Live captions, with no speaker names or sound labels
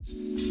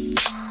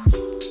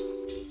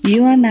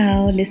You are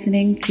now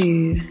listening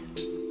to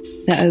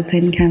The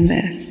Open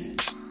Canvas.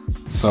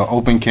 So,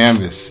 Open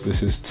Canvas,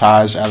 this is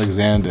Taj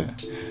Alexander.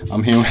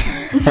 I'm here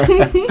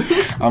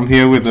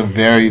with a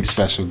very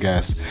special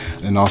guest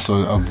and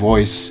also a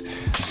voice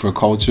for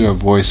culture, a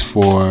voice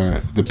for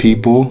the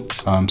people,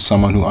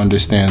 someone who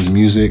understands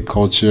music,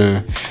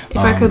 culture. If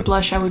I could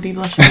blush, I would be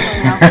blushing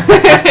right now.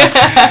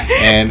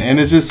 and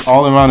it's just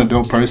all around a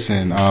dope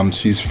person.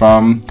 She's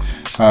from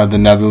the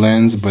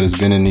Netherlands, but has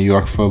been in New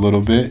York for a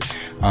little bit.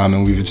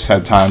 And we've just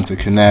had time to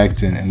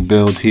connect and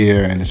build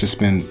here. And it's just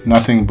been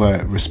nothing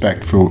but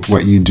respect for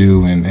what you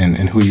do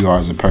and who you are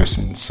as a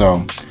person.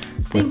 So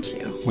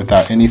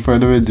without any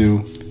further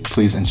ado,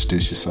 please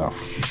introduce yourself.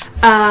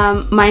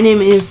 My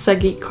name is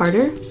Sagit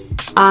Carter.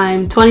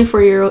 I'm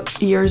 24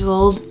 years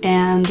old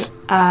and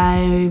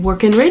I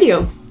work in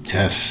radio.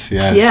 Yes.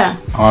 Yeah.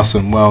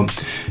 Awesome. Well,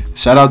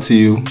 shout out to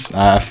you.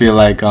 I feel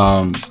like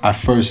I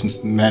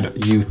first met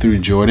you through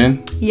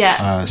Jordan.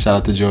 Yeah. Shout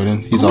out to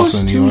Jordan. He's almost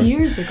also in New York. 2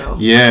 years ago.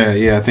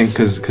 Yeah. I think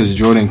because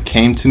Jordan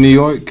came to New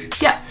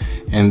York. Yeah.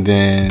 And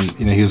then,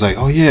 he was like,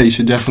 oh, yeah, you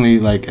should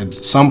definitely, at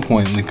some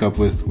point, link up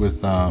with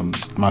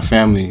my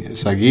family,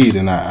 Sagit.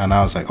 And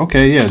I was like,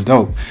 okay, yeah,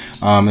 dope.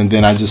 And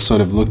then I just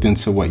sort of looked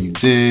into what you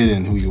did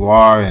and who you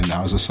are. And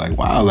I was just like,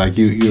 wow,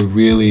 you're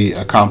really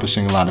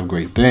accomplishing a lot of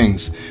great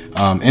things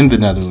in the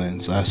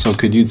Netherlands. So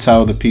could you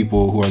tell the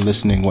people who are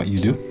listening what you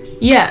do?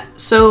 Yeah.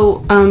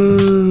 So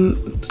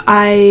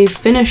I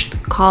finished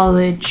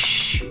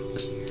college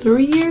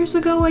 3 years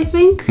ago, I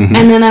think. Mm-hmm.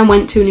 And then I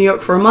went to New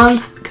York for a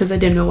month because I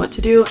didn't know what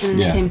to do. And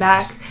then I came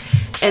back.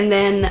 And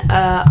then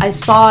I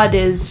saw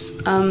this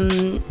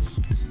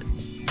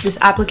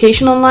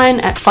application online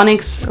at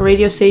Phonics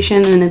radio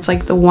station. And it's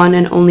like the one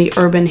and only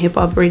urban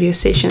hip-hop radio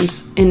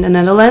stations in the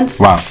Netherlands.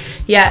 Wow.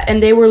 Yeah,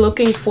 and they were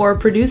looking for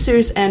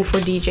producers and for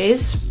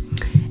DJs.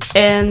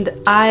 And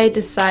I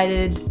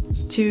decided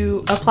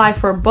to apply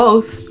for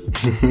both.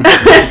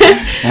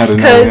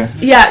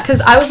 Because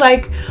I was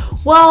like,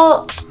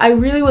 well, I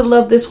really would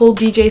love this whole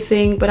DJ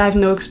thing, but I have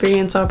no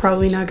experience, so I'm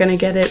probably not going to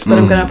get it, but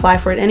I'm going to apply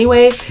for it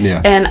anyway.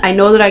 Yeah. And I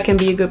know that I can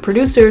be a good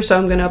producer, so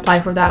I'm going to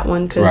apply for that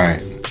one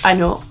because I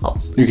know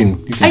you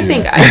can I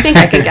think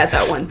I can get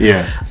that one.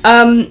 Yeah.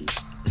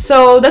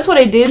 So that's what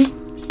I did.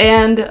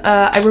 And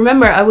I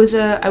remember I was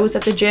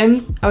at the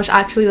gym. I was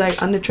actually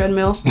on the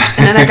treadmill,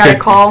 and then I got a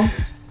call.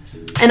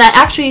 And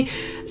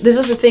this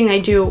is the thing I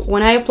do.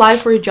 When I apply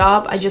for a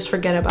job, I just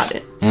forget about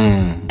it.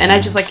 And I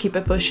just keep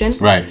it pushing.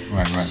 Right.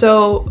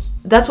 So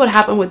that's what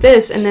happened with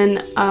this. And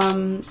then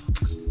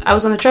I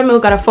was on the treadmill,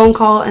 got a phone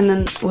call, and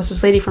then was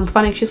this lady from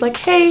Phonics. She's like,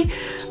 hey,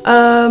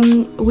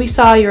 we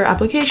saw your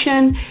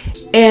application,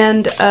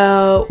 and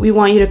we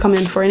want you to come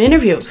in for an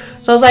interview.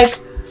 So I was like,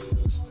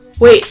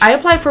 wait, I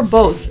applied for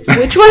both.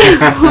 Which one?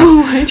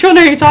 Which one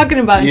are you talking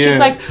about? She's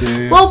like,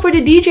 well, for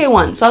the DJ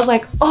one. So I was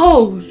like,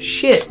 oh,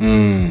 shit.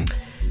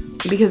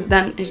 Because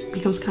then it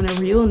becomes kind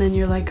of real, and then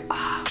you're like,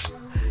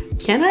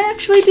 can I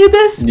actually do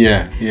this?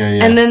 Yeah.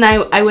 And then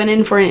I went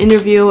in for an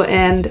interview,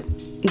 and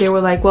they were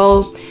like,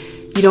 well,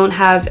 you don't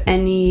have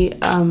any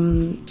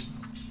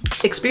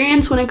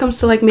experience when it comes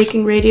to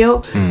making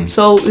radio,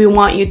 so we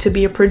want you to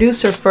be a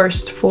producer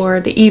first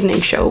for the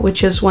evening show,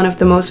 which is one of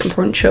the most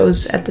important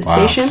shows at the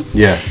station.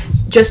 Yeah.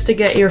 Just to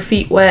get your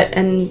feet wet,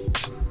 and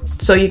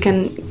so you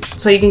can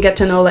get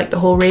to know the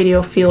whole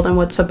radio field and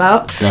what's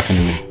about.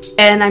 Definitely.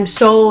 And I'm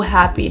so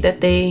happy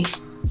that they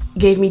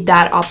gave me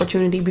that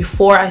opportunity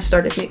before I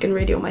started making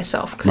radio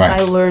myself, because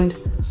I learned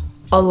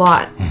a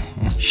lot.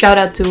 Shout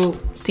out to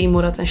Team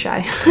Murat and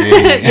Shai.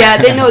 Yeah,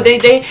 they know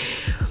they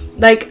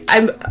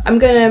I'm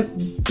gonna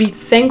be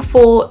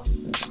thankful,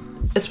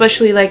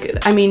 especially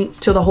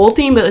to the whole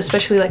team, but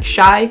especially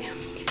Shai.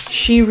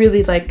 She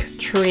really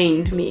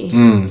trained me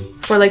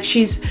for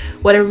she's,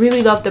 what I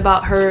really loved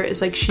about her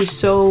is she's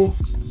so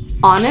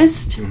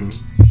honest.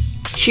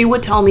 She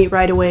would tell me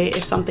right away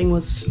if something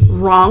was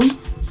wrong,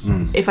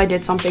 if I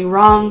did something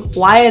wrong,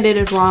 why I did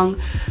it wrong,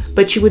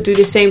 but she would do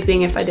the same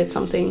thing if I did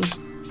something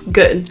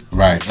good.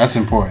 Right, that's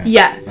important.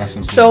 Yeah. That's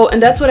important. So, and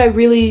that's what I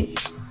really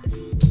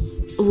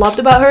loved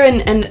about her,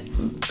 and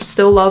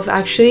still love,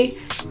 actually.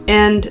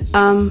 And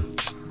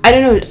I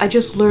don't know, I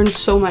just learned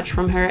so much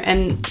from her,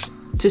 and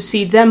to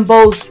see them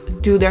both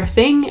do their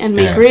thing and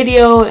make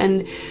radio,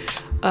 and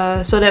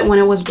so that when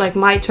it was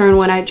my turn,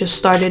 when I just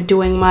started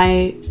doing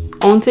my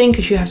own thing,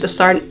 because you have to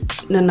start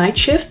the night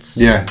shifts.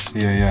 Yeah.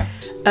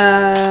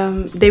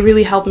 They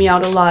really helped me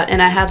out a lot,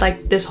 and I had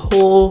this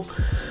whole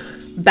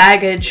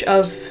baggage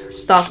of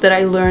stuff that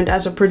I learned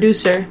as a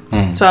producer.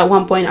 So at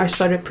one point I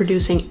started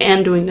producing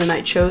and doing the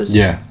night shows.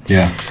 Yeah.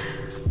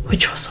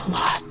 Which was a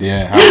lot.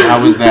 Yeah.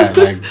 How was that?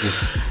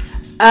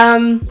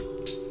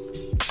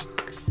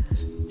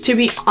 To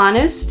be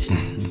honest,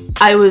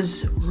 I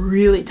was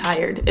really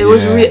tired. It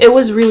was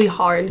really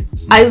hard.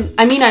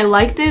 I mean, I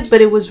liked it,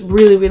 but it was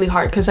really, really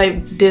hard because I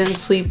didn't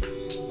sleep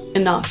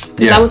enough.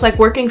 Because I was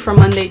working from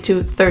Monday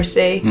to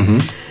Thursday,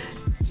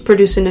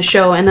 producing a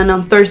show, and then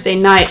on Thursday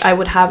night I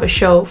would have a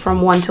show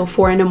from 1 till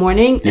 4 in the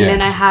morning, and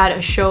then I had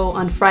a show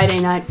on Friday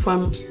night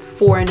from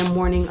 4 in the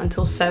morning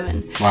until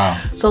 7. Wow.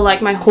 So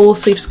like my whole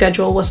sleep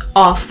schedule was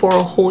off for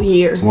a whole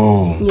year.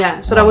 Whoa.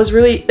 Yeah. So that was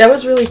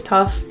really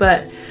tough.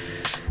 But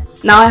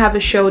now I have a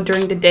show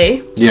during the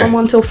day from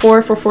 1 till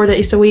 4 for 4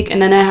 days a week,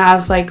 and then I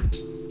have like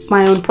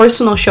my own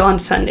personal show on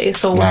Sunday,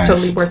 so it was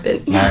totally worth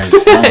it.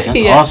 Nice. That's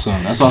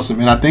awesome. That's awesome.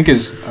 And I think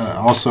it's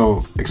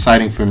also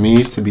exciting for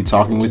me to be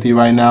talking with you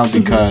right now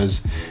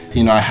because,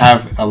 you know, I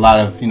have a lot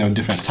of, you know,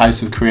 different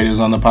types of creatives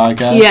on the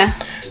podcast. Yeah.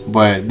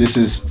 But this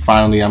is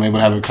finally, I'm able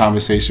to have a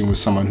conversation with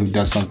someone who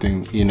does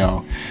something, you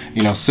know,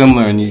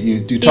 similar, and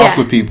you talk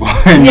with people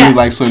and you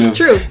like sort of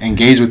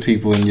engage with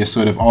people, and you're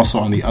sort of also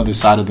on the other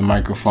side of the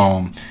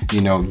microphone, you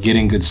know,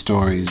 getting good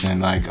stories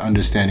and like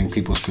understanding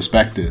people's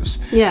perspectives.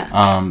 Yeah.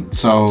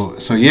 So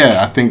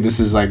yeah, I think this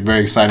is like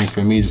very exciting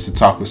for me just to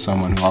talk with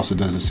someone who also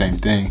does the same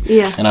thing.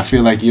 Yeah. And I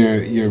feel like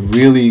you're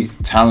really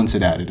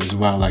talented at it as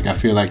well. Like I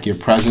feel like your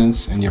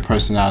presence and your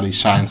personality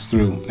shines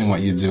through in what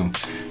you do.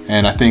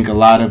 And I think a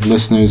lot of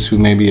listeners who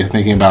maybe are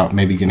thinking about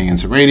maybe getting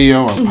into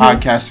radio or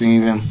podcasting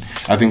even,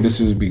 I think this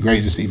would be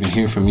great just to even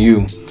hear from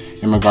you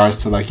in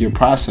regards to like your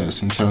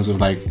process in terms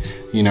of like,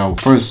 you know,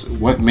 first,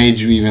 what made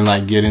you even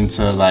like get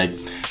into like,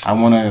 I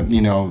want to,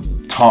 you know,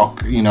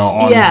 talk, you know,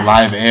 on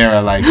live air?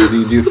 Like,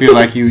 do you feel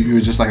like you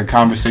were just like a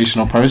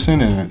conversational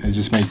person and it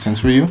just made sense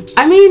for you?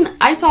 I mean,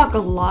 I talk a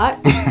lot.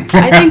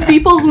 I think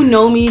people who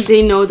know me,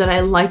 they know that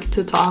I like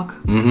to talk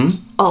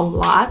a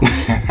lot.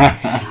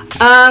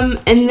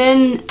 And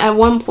then at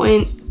one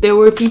point, there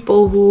were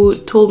people who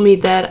told me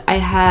that I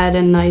had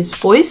a nice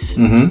voice.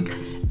 And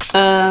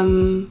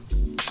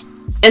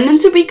then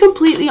to be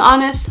completely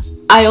honest,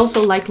 I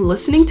also like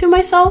listening to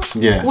myself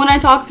when I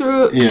talk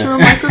through a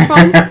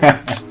microphone,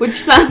 which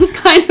sounds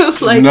kind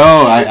of like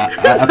no, I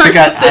think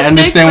I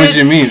understand what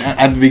you mean.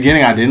 At the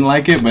beginning, I didn't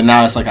like it, but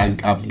now it's like I'm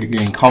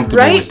getting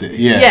comfortable with it.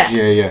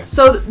 Yeah.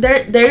 So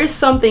there is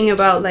something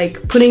about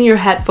like putting your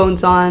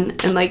headphones on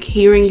and like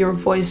hearing your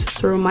voice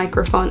through a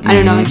microphone. I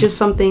don't know, it's just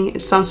something.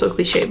 It sounds so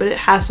cliche, but it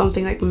has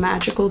something like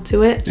magical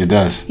to it. It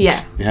does.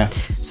 Yeah.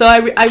 So I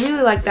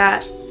really like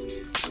that.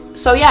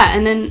 So yeah,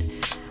 and then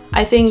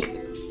I think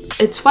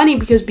it's funny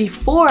because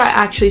before I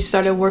actually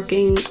started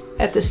working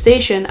at the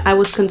station, I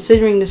was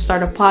considering to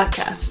start a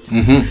podcast.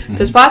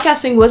 Because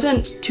podcasting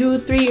wasn't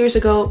 2-3 years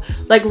ago.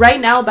 Like right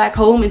now back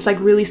home, it's like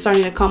really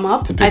starting to come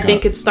up. I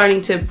think it's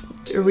starting to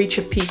reach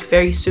a peak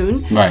very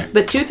soon. Right.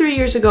 But 2-3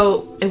 years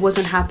ago, it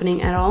wasn't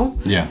happening at all.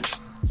 Yeah.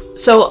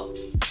 So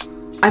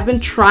I've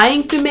been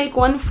trying to make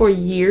one for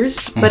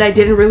years, but I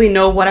didn't really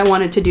know what I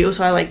wanted to do.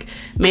 So I like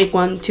make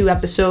 1-2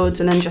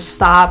 episodes and then just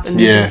stop and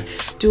then just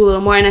do a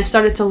little more. And I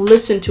started to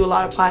listen to a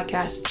lot of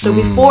podcasts. So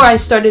before I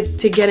started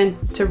to get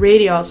into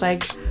radio, I was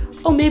like,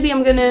 oh, maybe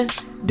I'm going to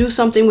do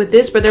something with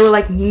this. But there were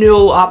like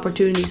no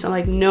opportunities. I'm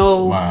like,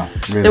 no. Wow.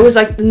 Really? There was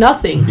like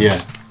nothing.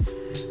 Yeah.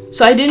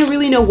 So I didn't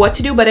really know what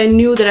to do, but I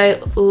knew that I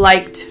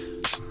liked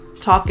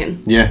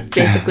talking. Yeah.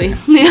 Basically.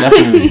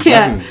 Definitely.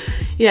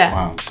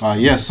 Yeah. Wow.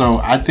 Yeah. So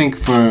I think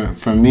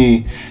for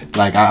me,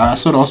 like I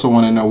sort of also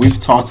want to know. We've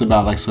talked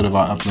about like sort of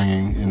our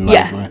upbringing in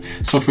like.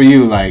 So for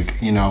you,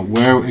 like, you know,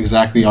 where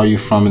exactly are you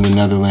from in the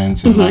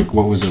Netherlands, and like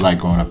what was it like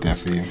growing up there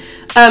for you?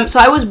 So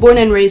I was born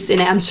and raised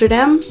in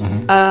Amsterdam.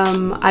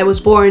 I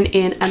was born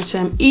in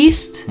Amsterdam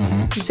East,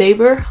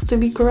 Zeeburg to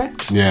be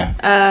correct. Yeah.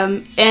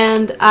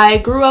 And I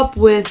grew up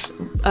with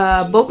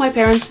both my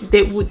parents.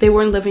 They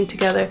weren't living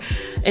together.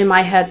 In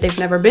my head, they've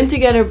never been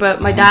together, but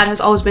my dad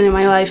has always been in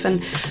my life,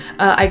 and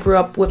I grew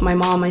up with my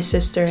mom, my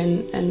sister,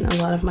 and a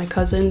lot of my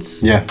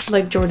cousins,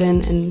 like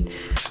Jordan and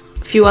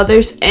a few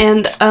others.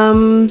 And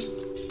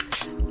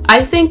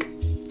I think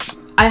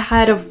I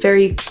had a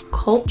very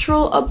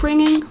cultural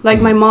upbringing.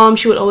 Like my mom,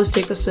 she would always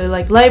take us to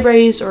like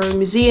libraries or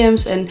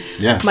museums, and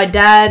my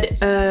dad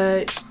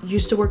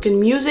used to work in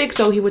music,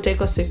 so he would take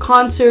us to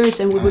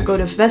concerts, and we would go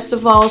to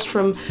festivals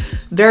from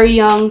very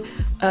young.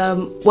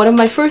 One of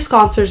my first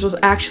concerts was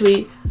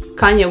actually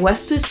Kanye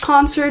West's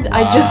concert. Wow.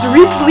 I just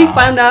recently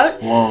found out.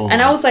 Whoa.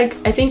 And I was like,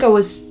 I think I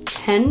was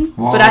 10,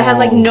 but I had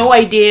like no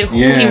idea who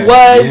he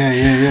was.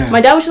 My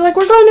dad was just like,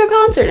 we're going to a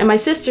concert. And my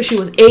sister, she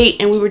was 8,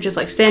 and we were just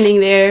like standing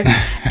there.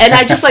 And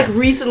I just like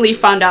recently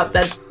found out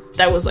that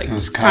was like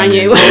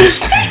Kanye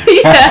West.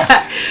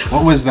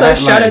 What was that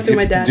so like? Shout out to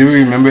my dad. Do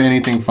you remember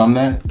anything from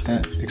that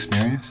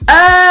experience?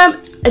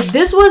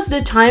 This was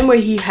the time where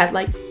he had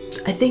like,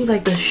 I think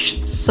like the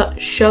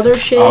shutter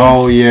shades.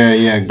 Oh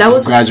yeah. That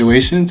was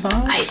graduation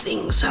time. I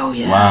think so.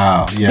 Yeah.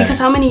 Wow. Yeah. Because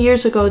how many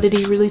years ago did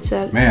he release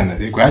that? Man,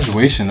 the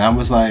graduation, that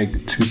was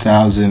like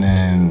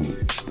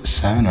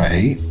 2007 or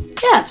 8.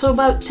 Yeah, so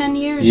about 10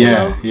 years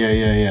ago.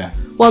 Yeah.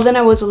 Well, then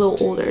I was a little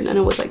older. Then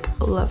I was like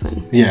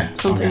 11. Yeah.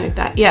 Something like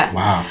that. Yeah.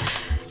 Wow.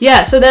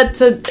 Yeah. So that's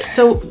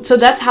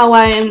how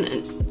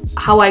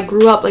I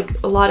grew up.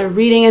 Like a lot of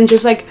reading, and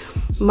just like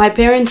my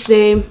parents,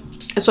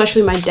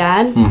 especially my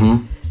dad.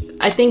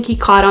 I think he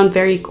caught on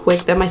very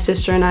quick that my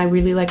sister and I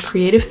really like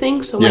creative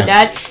things. So my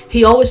dad,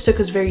 he always took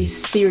us very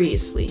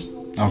seriously.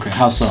 Okay,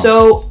 how so?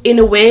 So in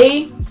a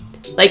way,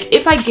 like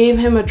if I gave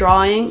him a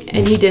drawing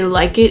and he didn't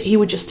like it, he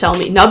would just tell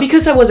me. Not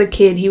because I was a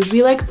kid, he would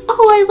be like,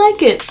 oh, I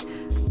like it.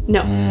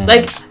 No.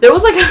 Like there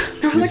was like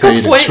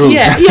a point.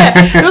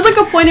 Yeah. There was like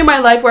a point in my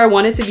life where I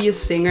wanted to be a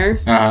singer.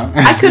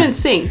 I couldn't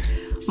sing.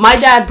 My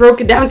dad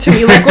broke it down to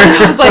me like when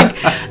I was like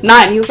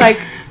 9. He was like,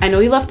 I know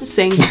you love to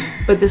sing,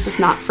 but this is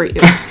not for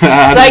you.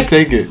 How did you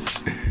take it?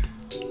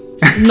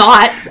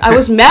 I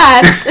was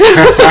mad.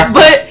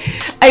 But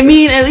I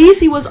mean, at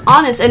least he was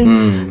honest.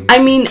 And I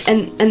mean,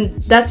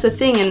 and that's the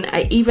thing. And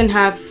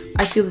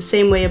I feel the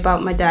same way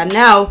about my dad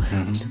now.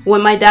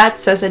 When my dad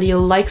says that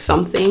he'll like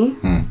something,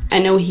 I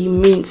know he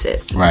means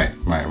it. Right.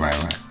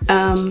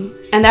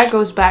 And that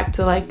goes back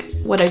to like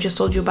what I just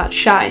told you about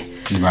Shy.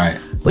 Right.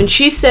 When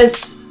she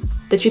says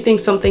that you think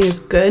something is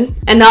good,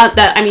 and not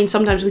that, I mean,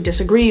 sometimes we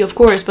disagree, of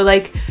course, but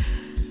like,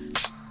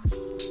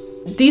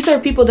 these are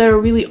people that are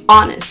really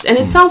honest. And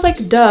it sounds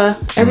like, duh,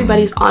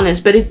 everybody's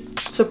honest, but it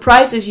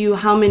surprises you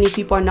how many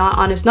people are not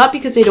honest, not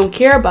because they don't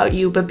care about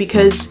you, but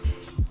because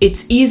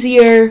it's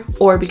easier,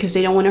 or because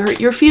they don't want to hurt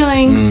your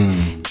feelings,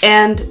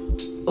 and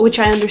which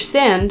I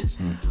understand.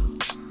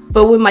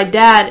 But with my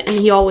dad, and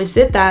he always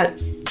did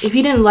that, if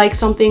he didn't like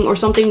something or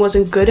something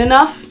wasn't good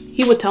enough,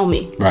 he would tell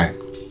me. Right.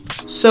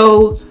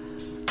 So,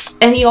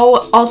 and he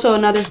also,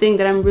 another thing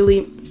that I'm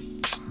really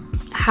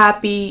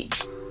happy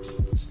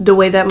the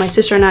way that my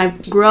sister and I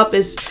grew up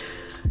is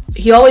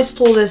he always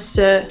told us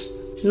to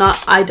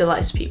not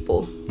idolize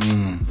people.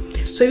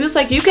 So he was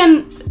like, you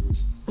can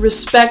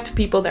respect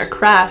people, their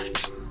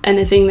craft and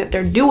the thing that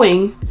they're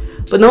doing,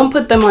 but don't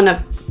put them on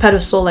a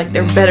pedestal like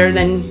they're better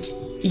than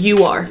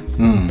you are.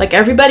 Like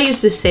everybody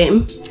is the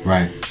same.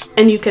 Right.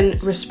 And you can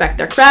respect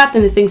their craft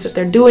and the things that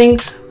they're doing,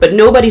 but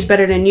nobody's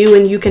better than you,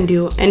 and you can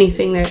do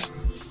anything that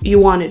you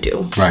want to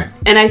do. Right.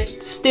 And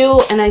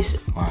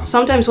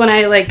sometimes when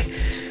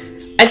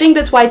I think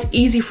that's why it's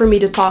easy for me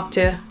to talk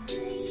to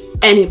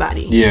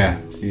anybody. Yeah.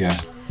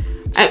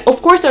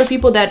 Of course, there are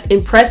people that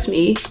impress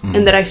me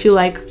and that I feel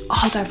like,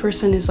 oh, that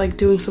person is like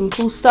doing some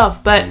cool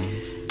stuff. But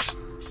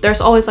there's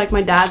always like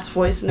my dad's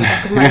voice in the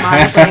back of my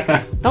mind,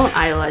 like, don't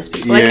idolize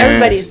people. Like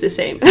everybody is the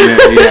same.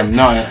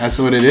 No, that's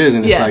what it is,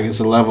 and it's like it's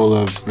a level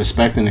of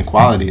respect and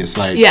equality. It's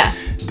like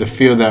the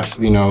field that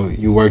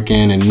you work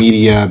in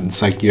media.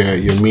 It's like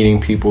you're meeting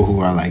people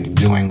who are like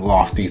doing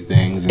lofty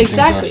things and things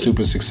that are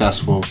super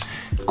successful,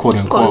 quote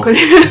unquote.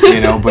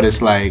 But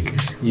it's like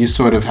you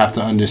sort of have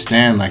to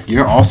understand, like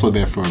you're also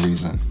there for a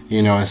reason.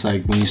 It's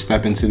like when you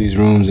step into these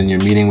rooms and you're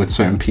meeting with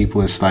certain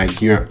people, it's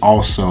like you're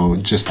also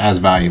just as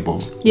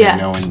valuable.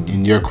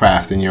 In your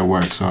craft and your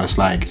work. So it's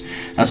like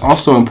that's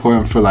also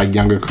important for like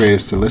younger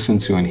creatives to listen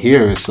to and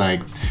hear. It's like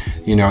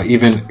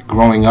even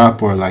growing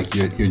up, or like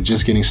you're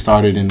just getting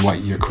started in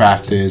what your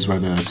craft is,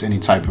 whether that's any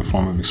type of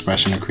form of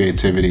expression or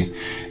creativity,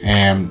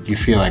 and you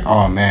feel like,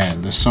 oh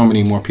man, there's so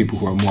many more people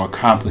who are more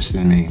accomplished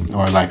than me,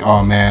 or like,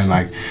 oh man,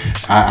 like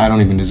I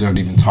don't even deserve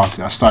to even talk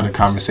to. I started a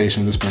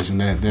conversation with this person.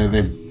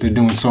 They're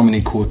doing so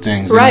many cool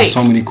things. They know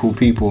so many cool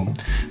people,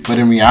 but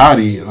in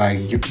reality, like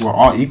we're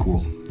all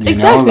equal. You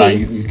know, like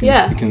you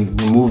can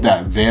remove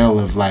that veil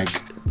of like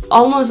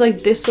almost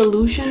like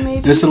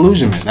disillusionment.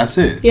 That's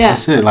it.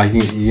 That's it. Like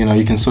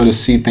you can sort of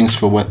see things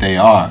for what they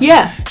are.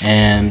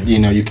 And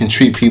you can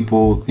treat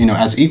people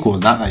as equal.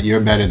 Not that you're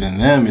better than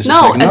them. It's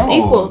just as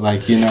equal.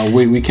 Like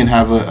we can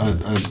have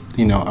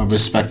a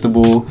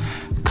respectable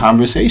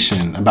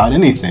conversation about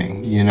anything.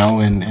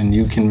 And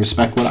you can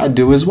respect what I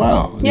do as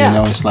well.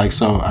 It's like,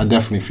 so I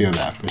definitely feel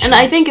that for sure. And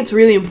I think it's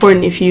really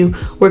important if you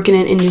work in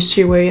an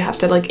industry where you have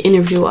to like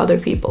interview other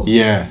people.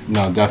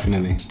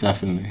 Definitely.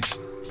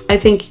 I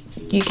think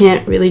you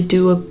can't really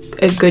do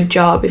a good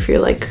job if you're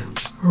like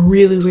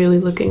really, really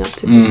looking up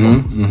to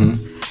people.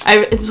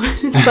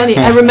 It's funny.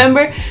 I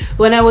remember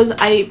when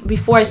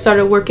before I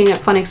started working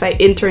at Phonics, I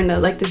interned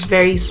at like this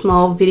very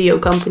small video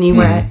company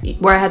where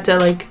I had to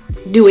like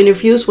do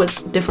interviews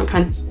with different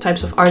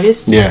types of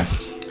artists.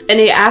 And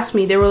they asked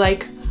me, they were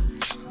like,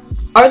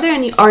 are there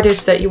any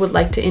artists that you would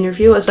like to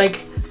interview? I was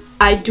like,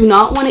 I do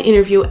not want to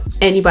interview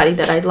anybody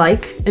that I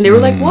like. And they were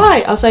like,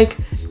 why? I was like,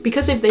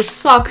 because if they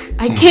suck,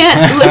 I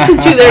can't listen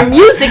to their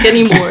music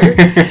anymore.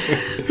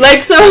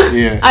 Like, so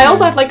I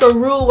also have like a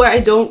rule where I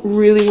don't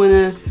really want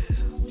to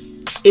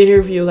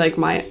interview like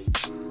my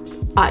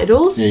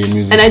idols. Your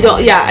music. And I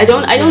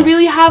don't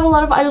really have a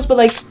lot of idols, but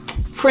like,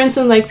 for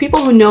instance, like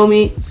people who know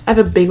me, I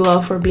have a big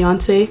love for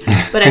Beyonce,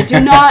 but I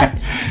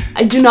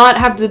do not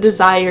have the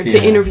desire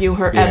to interview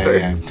her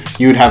ever.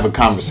 You would have a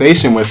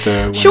conversation with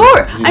her.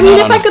 Sure. I mean,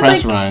 if I could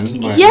press like,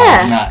 run,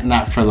 but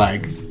not for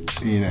like,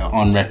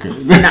 on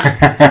record. No.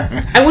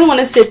 I wouldn't want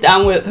to sit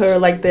down with her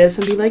like this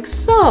and be like,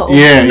 so. No,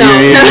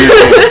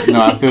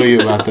 I feel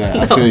you about that.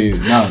 I feel you.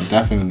 No,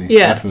 definitely.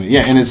 Definitely.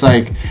 Yeah, and it's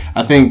like,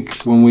 I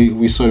think when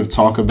we sort of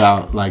talk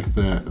about like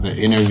the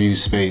interview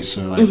space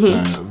or like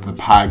the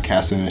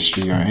podcast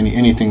industry or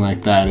anything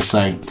like that, it's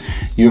like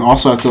you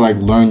also have to like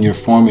learn your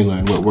formula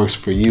and what works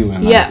for you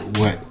and like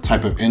what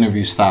type of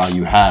interview style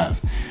you have.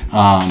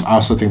 I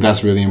also think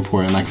that's really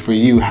important. Like for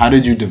you, how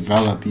did you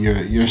develop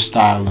your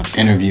style of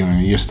interviewing,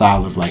 or your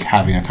style of like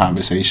having a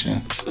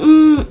conversation?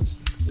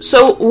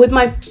 So with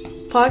my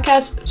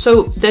podcast,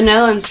 so the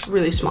Netherlands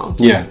really small.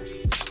 Yeah.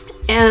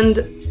 And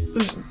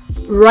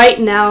right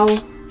now,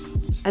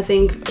 I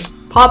think a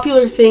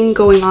popular thing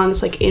going on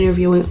is like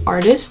interviewing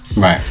artists.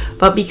 Right.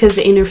 But because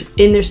the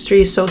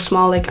industry is so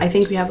small, like I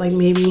think we have like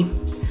maybe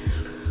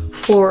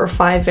 4 or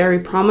 5 very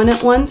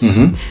prominent ones.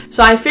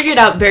 So I figured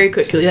out very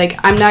quickly,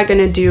 like I'm not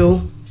gonna do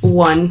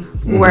one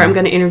where I'm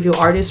gonna interview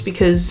artists,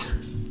 because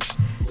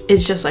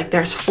it's just like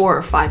there's 4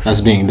 or 5.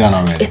 That's being done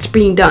already. It's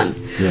being done.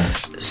 Yeah.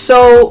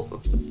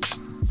 So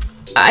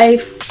I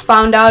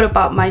found out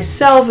about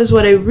myself is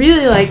what I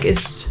really like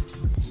is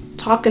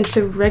talking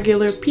to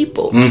regular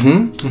people.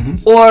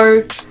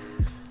 Or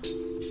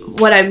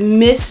what I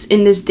miss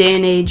in this day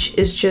and age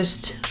is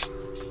just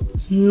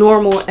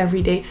normal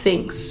everyday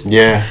things.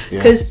 Yeah.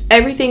 Because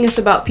everything is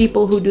about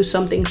people who do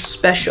something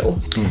special.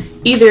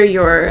 Either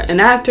you're an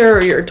actor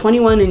or you're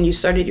 21 and you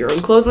started your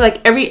own clothing.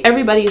 Like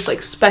everybody is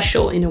like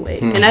special in a way.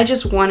 And I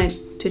just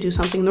wanted to do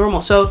something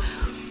normal. So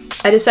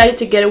I decided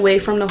to get away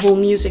from the whole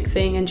music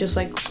thing and just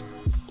like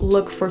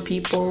look for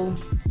people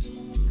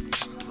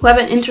who have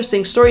an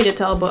interesting story to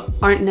tell but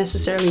aren't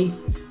necessarily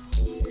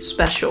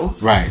special.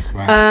 Right.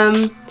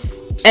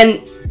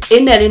 And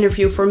in that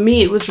interview, for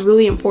me, it was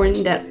really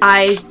important that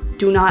I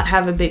do not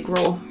have a big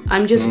role.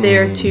 I'm just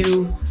there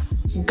to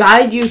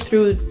guide you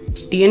through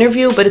the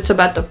interview, but it's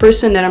about the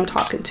person that I'm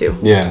talking to.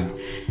 Yeah.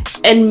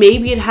 And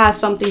maybe it has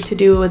something to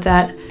do with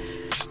that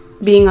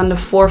being on the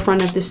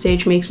forefront of the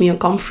stage makes me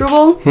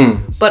uncomfortable,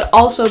 but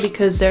also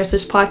because there's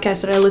this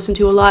podcast that I listen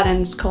to a lot,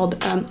 and it's called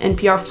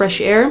NPR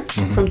Fresh Air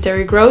from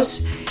Terry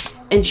Gross,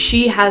 and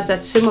she has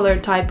that similar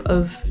type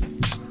of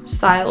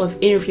style of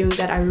interviewing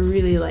that I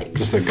really like.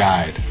 Just a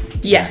guide.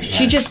 Yeah,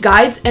 she just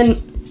guides. And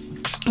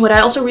what I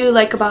also really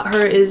like about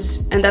her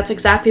is, and that's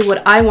exactly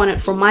what I wanted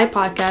for my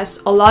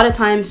podcast, a lot of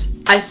times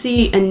I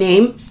see a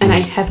name and I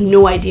have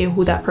no idea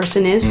who that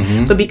person is,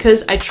 but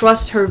because I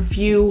trust her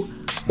view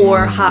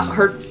or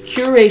her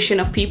curation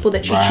of people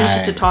that she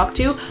chooses to talk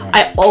to,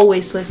 I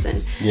always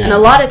listen. And a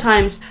lot of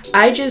times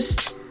I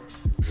just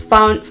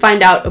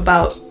find out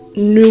about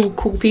new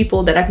cool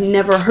people that I've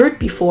never heard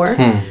before.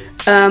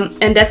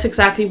 And that's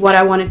exactly what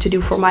I wanted to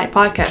do for my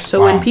podcast.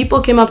 So when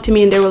people came up to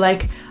me and they were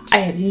like, I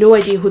had no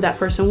idea who that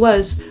person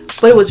was,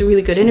 but it was a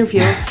really good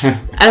interview. And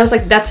I was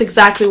like, that's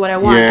exactly what I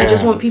want. I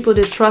just want people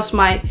to trust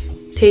my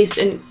taste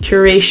and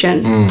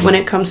curation when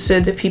it comes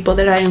to the people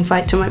that I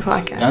invite to my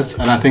podcast.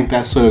 And I think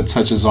that sort of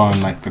touches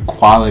on like the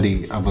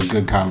quality of a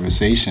good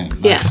conversation.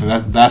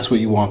 Like, that's what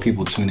you want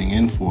people tuning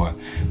in for.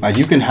 Like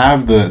you can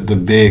have the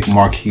big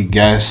marquee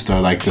guest,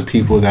 or like the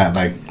people that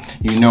like,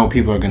 you know,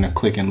 people are going to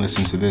click and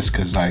listen to this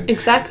because like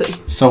exactly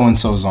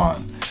so-and-so's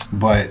on.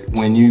 But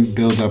when you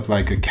build up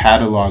like a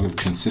catalog of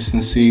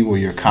consistency where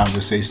your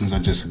conversations are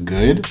just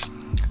good,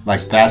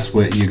 like that's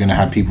what you're going to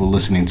have people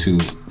listening to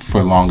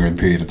for a longer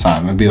period of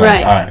time. It'll be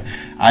like, all right,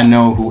 I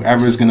know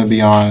whoever's going to be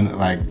on,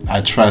 like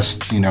I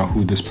trust, you know,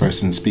 who this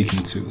person's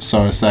speaking to.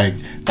 So it's like,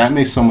 that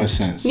makes so much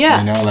sense.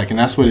 You know, like, and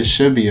that's what it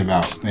should be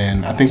about.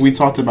 And I think we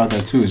talked about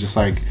that too. It's just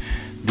like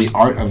the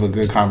art of a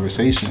good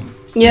conversation.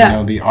 You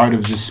know, the art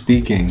of just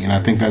speaking. And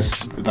I think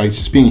that's like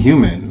just being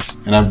human.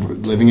 And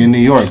I'm living in New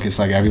York. It's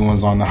like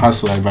everyone's on the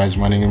hustle. Everybody's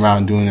running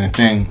around doing their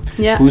thing.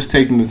 Who's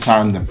taking the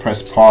time to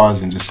press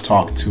pause and just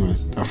talk to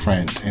a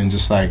friend and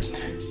just like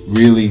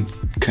really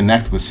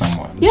connect with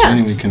someone,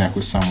 genuinely connect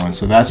with someone.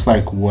 So that's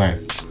like what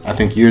I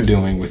think you're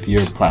doing with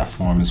your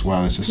platform as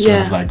well. It's just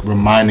sort of like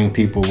reminding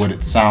people what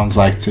it sounds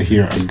like to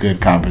hear a good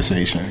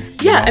conversation.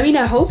 Yeah, know? I mean,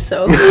 I hope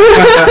so.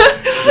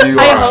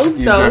 I hope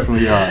so. You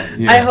definitely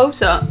are. I hope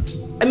so.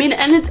 I mean,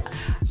 and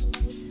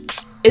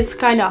it's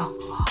kind of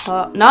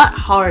not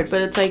hard,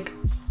 but it's like,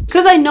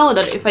 because I know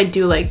that if I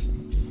do like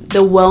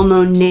the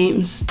well-known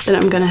names, then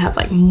I'm gonna have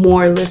like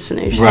more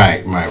listeners,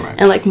 right,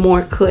 and like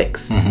more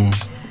clicks.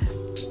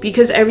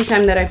 Because every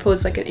time that I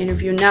post like an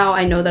interview now,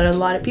 I know that a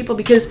lot of people,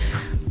 because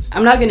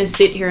I'm not gonna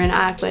sit here and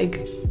act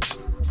like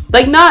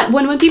not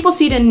when people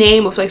see the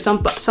name of like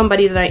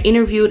somebody that I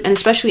interviewed, and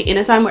especially in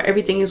a time where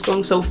everything is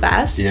going so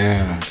fast,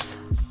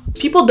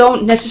 people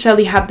don't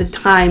necessarily have the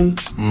time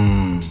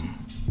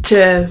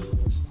to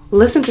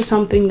listen to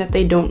something that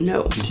they don't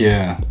know.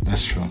 Yeah,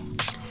 that's true.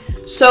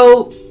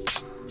 So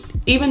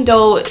even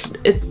though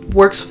it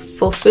works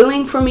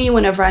fulfilling for me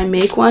whenever I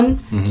make one,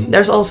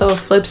 there's also a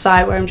flip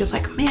side where I'm just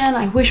like, man,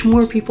 I wish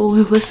more people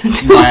would listen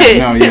to it.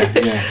 No, yeah,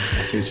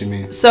 I see what you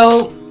mean.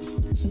 So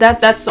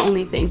that's the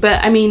only thing.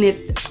 But I mean,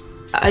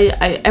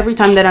 I every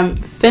time that I'm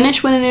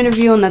finished with an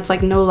interview, and that's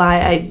like no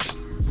lie,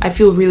 I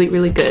feel really,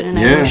 really good, and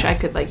I wish I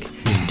could like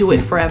do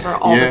it forever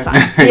all the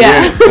time.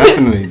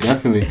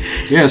 Definitely.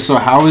 Yeah, so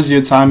how was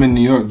your time in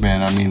New York,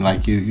 man? I mean,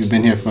 like you've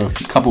been here for a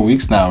couple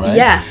weeks now, right?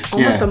 Yeah,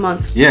 almost a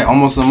month. Yeah,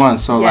 almost a month.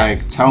 So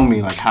like, tell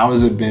me, like, how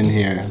has it been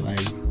here? Like,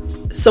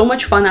 so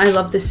much fun. I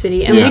love this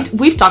city, and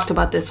we've talked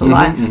about this a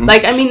lot.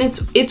 Like, I mean,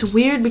 it's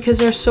weird because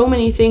there's so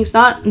many things,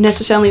 not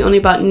necessarily only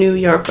about New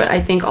York, but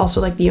I think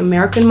also like the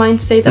American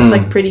mind state that's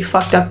like pretty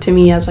fucked up to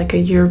me as like a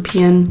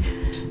European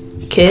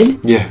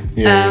kid.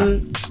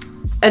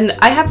 And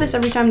I have this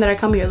every time that I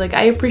come here. Like,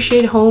 I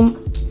appreciate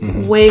home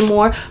way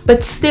more,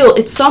 but still,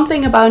 it's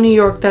something about New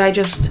York that I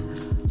just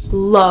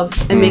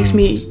love and makes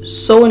me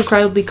so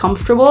incredibly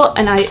comfortable,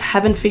 and I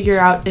haven't figured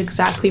out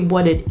exactly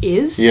what it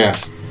is. Yeah.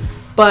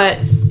 But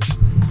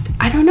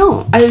I don't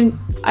know.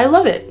 I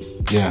love it.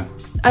 Yeah.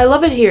 I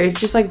love it here. It's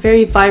just like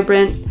very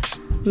vibrant.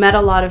 Met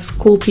a lot of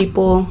cool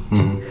people.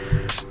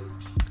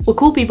 Well,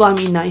 cool people, I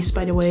mean nice,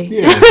 by the way.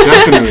 Yeah,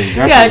 definitely.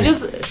 Yeah,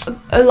 just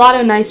a lot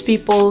of nice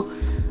people.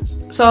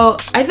 So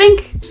I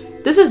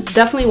think this is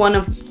definitely one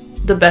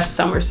of the best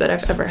summers that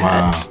I've ever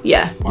had.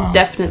 Yeah,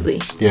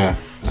 definitely. Yeah.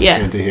 That's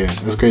great to hear.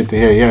 That's great to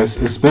hear. Yeah,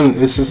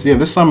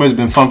 this summer has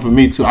been fun for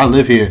me too. I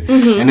live here,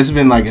 and it's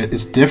been like,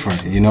 it's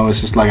different, you know.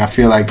 It's just like, I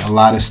feel like a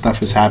lot of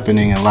stuff is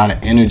happening, and a lot of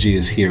energy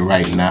is here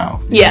right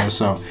now. You know?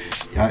 So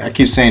I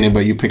keep saying it,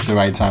 but you picked the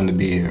right time to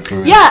be here. For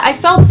real. Yeah,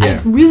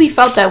 I really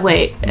felt that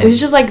way. It was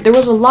just like, there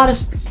was a lot of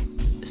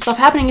stuff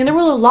happening, and there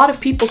were a lot of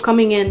people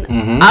coming in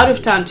out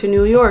of town to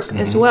New York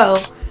as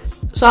well.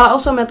 So I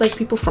also met like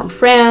people from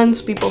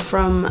France, people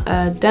from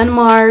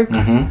Denmark.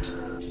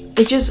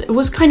 It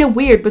was kind of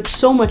weird, but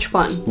so much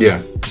fun. Yeah.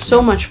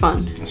 So much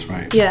fun. That's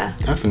right. Yeah.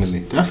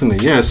 Definitely.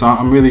 Yeah, so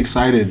I'm really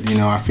excited. You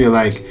know, I feel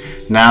like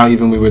now,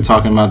 even we were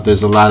talking about,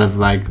 there's a lot of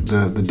like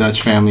the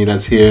Dutch family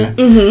that's here.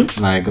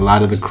 Like a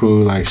lot of the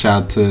crew, like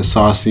shout out to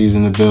Saucy's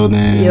in the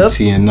building,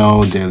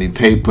 TNO, Daily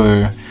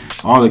Paper,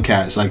 all the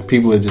cats. Like,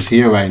 people are just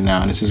here right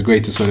now, and it's just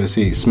great to sort of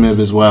see Smib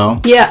as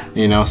well. Yeah.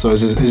 You know, so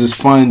it's just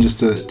fun just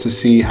to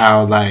see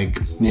how, like,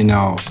 you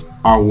know,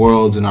 our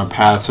worlds and our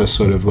paths are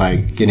sort of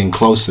like getting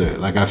closer.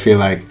 Like, I feel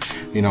like,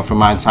 you know, from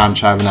my time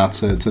traveling out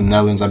to the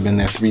Netherlands, I've been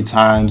there 3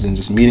 times, and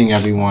just meeting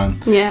everyone.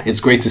 Yeah. It's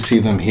great to see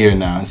them here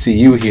now and see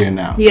you here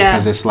now. Yeah.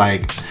 Because it's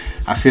like,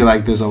 I feel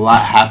like there's a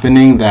lot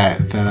happening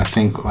that I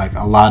think like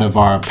a lot of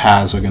our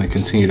paths are going to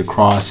continue to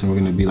cross, and we're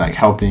going to be like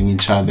helping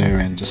each other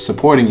and just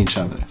supporting each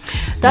other.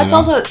 That's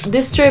also,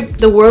 this trip,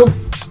 the world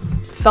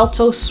felt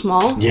so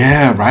small.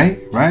 Yeah, right?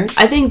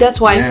 I think that's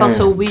why it felt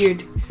so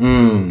weird.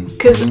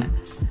 Because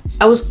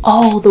I was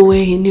all the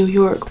way in New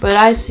York, but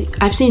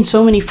I've seen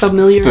so many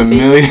familiar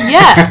faces.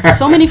 Yeah,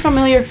 so many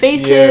familiar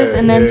faces,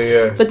 and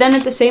then but then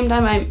at the same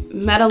time, I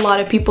met a lot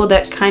of people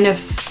that kind of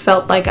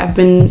felt like I've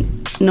been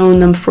known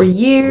them for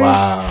years.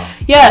 Wow.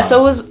 Yeah,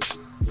 so it was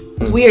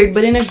weird,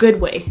 but in a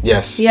good way.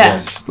 Yes.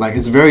 Like,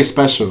 it's very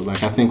special.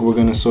 Like, I think we're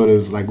gonna sort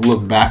of like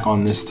look back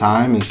on this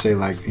time and say,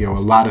 like, you know, a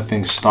lot of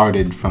things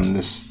started from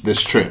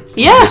this trip.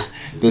 Yeah. Like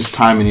this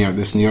time in New York,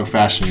 this New York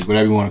Fashion Week,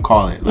 whatever you want to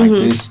call it. Like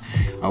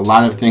a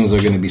lot of things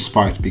are gonna be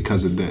sparked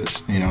because of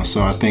this. You know,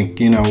 so I think,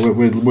 you know,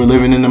 we're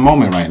living in the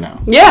moment right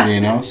now. Yeah.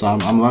 You know, so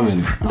I'm loving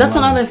it. That's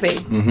another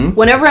thing.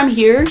 Whenever I'm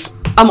here,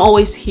 I'm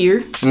always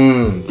here.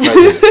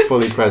 Present,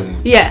 fully present.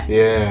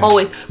 Yeah.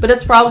 Always. But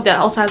that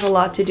also has a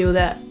lot to do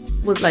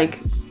with like,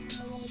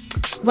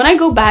 when I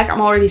go back, I'm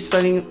already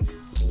starting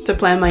to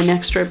plan my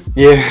next trip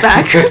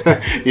back.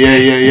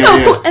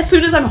 So as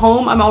soon as I'm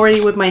home, I'm already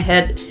with my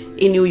head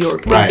in New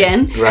York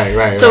again.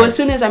 Right. So as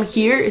soon as I'm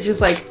here, it's just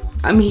like,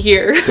 I'm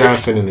here.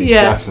 Definitely.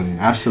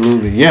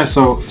 Absolutely. Yeah,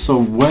 so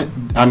what,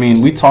 I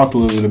mean, we talked a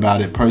little bit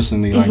about it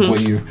personally, like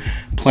what you're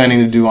planning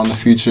to do on the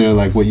future,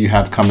 like what you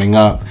have coming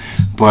up.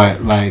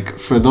 But like,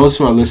 for those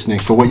who are listening,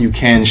 for what you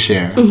can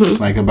share,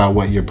 like about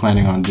what you're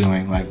planning on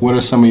doing, like what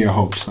are some of your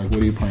hopes? Like, what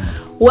are you planning on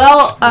doing?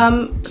 Well,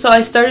 so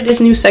I started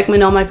this new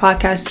segment on my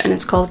podcast, and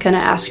it's called Can I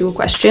Ask You a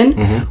Question?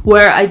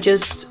 Where I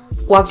just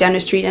walk down the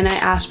street and I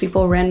ask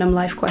people random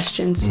life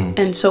questions.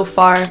 And so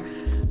far,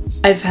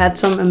 I've had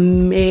some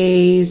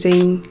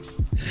amazing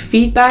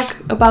feedback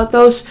about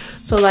those.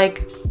 So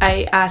like,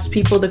 I asked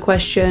people the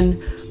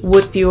question,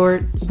 would your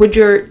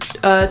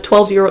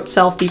 12-year-old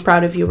self be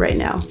proud of you right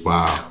now?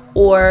 Wow.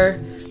 Or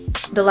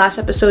the last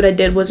episode I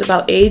did was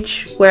about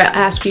age, where I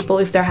asked people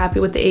if they're happy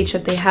with the age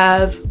that they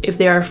have, if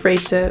they're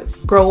afraid to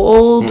grow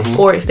old,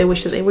 or if they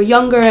wish that they were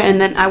younger.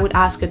 And then I would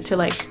ask it to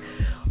like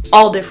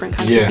all different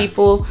kinds of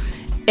people.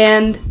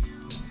 And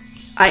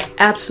I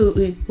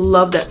absolutely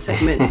love that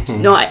segment.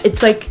 No,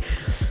 it's like,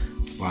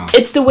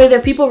 it's the way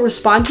that people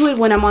respond to it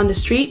when I'm on the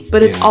street,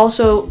 but it's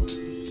also,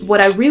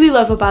 what I really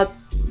love about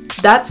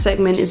that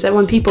segment is that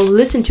when people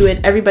listen to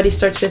it, everybody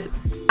starts to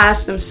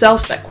ask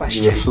themselves that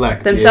question.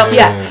 Reflect. Themselves,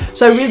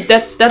 So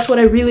that's what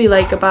I really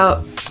like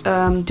about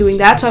doing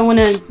that. So I want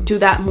to do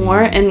that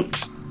more, and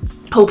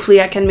hopefully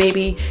I can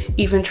maybe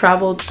even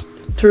travel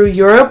through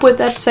Europe with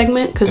that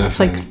segment, because it's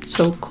like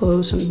so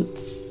close and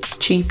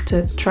cheap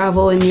to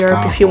travel in Europe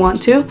powerful. If you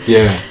want to.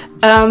 Yeah.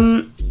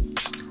 And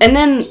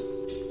then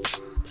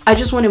I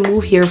just want to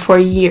move here for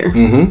a year.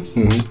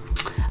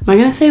 Am I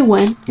gonna say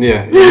when?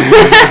 Yeah.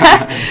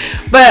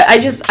 But I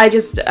just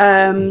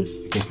you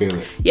can feel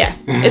it. Yeah,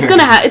 it's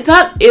gonna happen. It's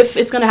not if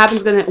it's gonna happen.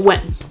 It's gonna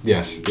when.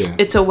 Yes. Yeah.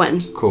 It's a when.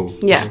 Cool.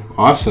 Yeah.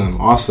 Awesome.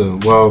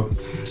 Well,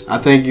 I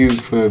thank you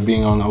for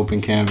being on the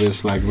Open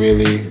Canvas. Like,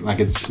 really, like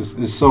it's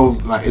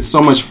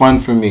so much fun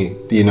for me,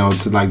 you know,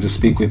 to like just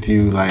speak with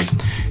you, like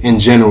in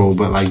general,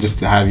 but like just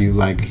to have you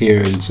like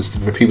here, and just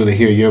for people to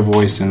hear your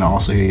voice and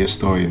also hear your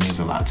story, it means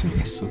a lot to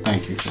me. So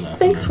thank you for that.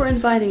 Thanks for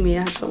inviting me.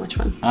 I had so much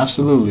fun.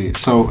 Absolutely.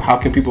 So how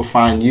can people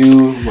find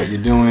you? What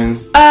you're doing?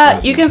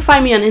 You can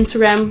find me on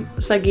Instagram,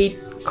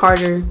 Sagit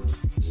Carter.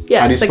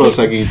 Yeah. How do you spell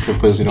Sagid for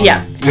those who don't know?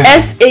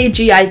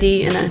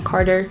 Sagid and then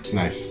Carter.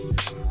 Nice.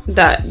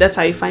 That's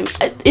how you find me.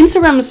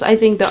 Instagram is, I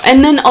think, though.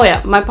 And then,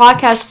 my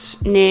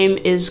podcast's name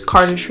is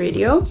Cardish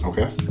Radio.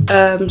 Okay.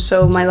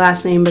 So my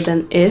last name, but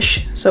then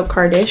ish. So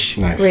Cardish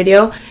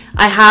Radio.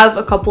 I have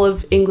a couple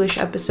of English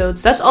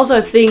episodes. That's also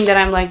a thing that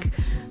I'm like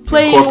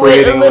playing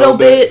with a little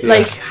bit.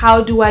 Like,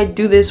 how do I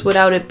do this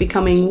without it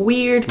becoming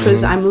weird?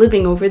 Because I'm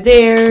living over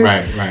there.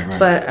 Right.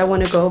 But I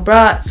want to go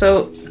abroad.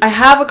 So I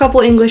have a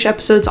couple English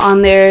episodes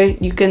on there.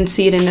 You can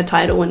see it in the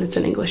title when it's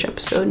an English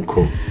episode.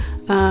 Cool.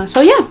 So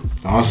yeah.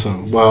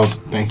 Awesome. Well,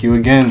 thank you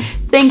again.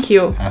 Thank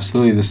you.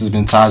 Absolutely. This has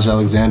been Taj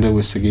Alexander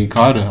with Sagid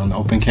Carter on the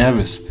Open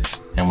Canvas.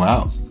 And we're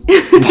out.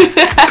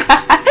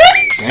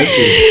 Thank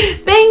you.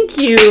 Thank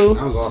you.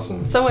 That was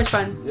awesome. So much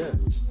fun. Yeah.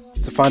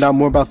 To find out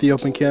more about The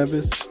Open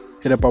Canvas,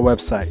 hit up our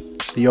website,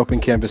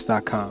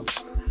 theopencanvas.com.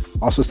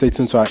 Also stay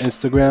tuned to our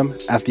Instagram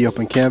at The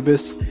Open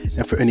Canvas.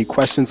 And for any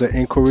questions or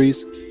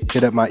inquiries,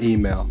 hit up my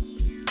email,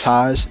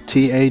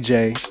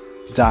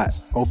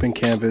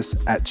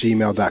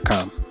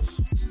 taj.opencanvas@gmail.com.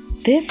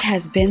 This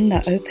has been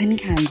The Open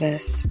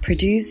Canvas,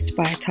 produced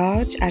by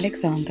Taj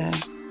Alexander.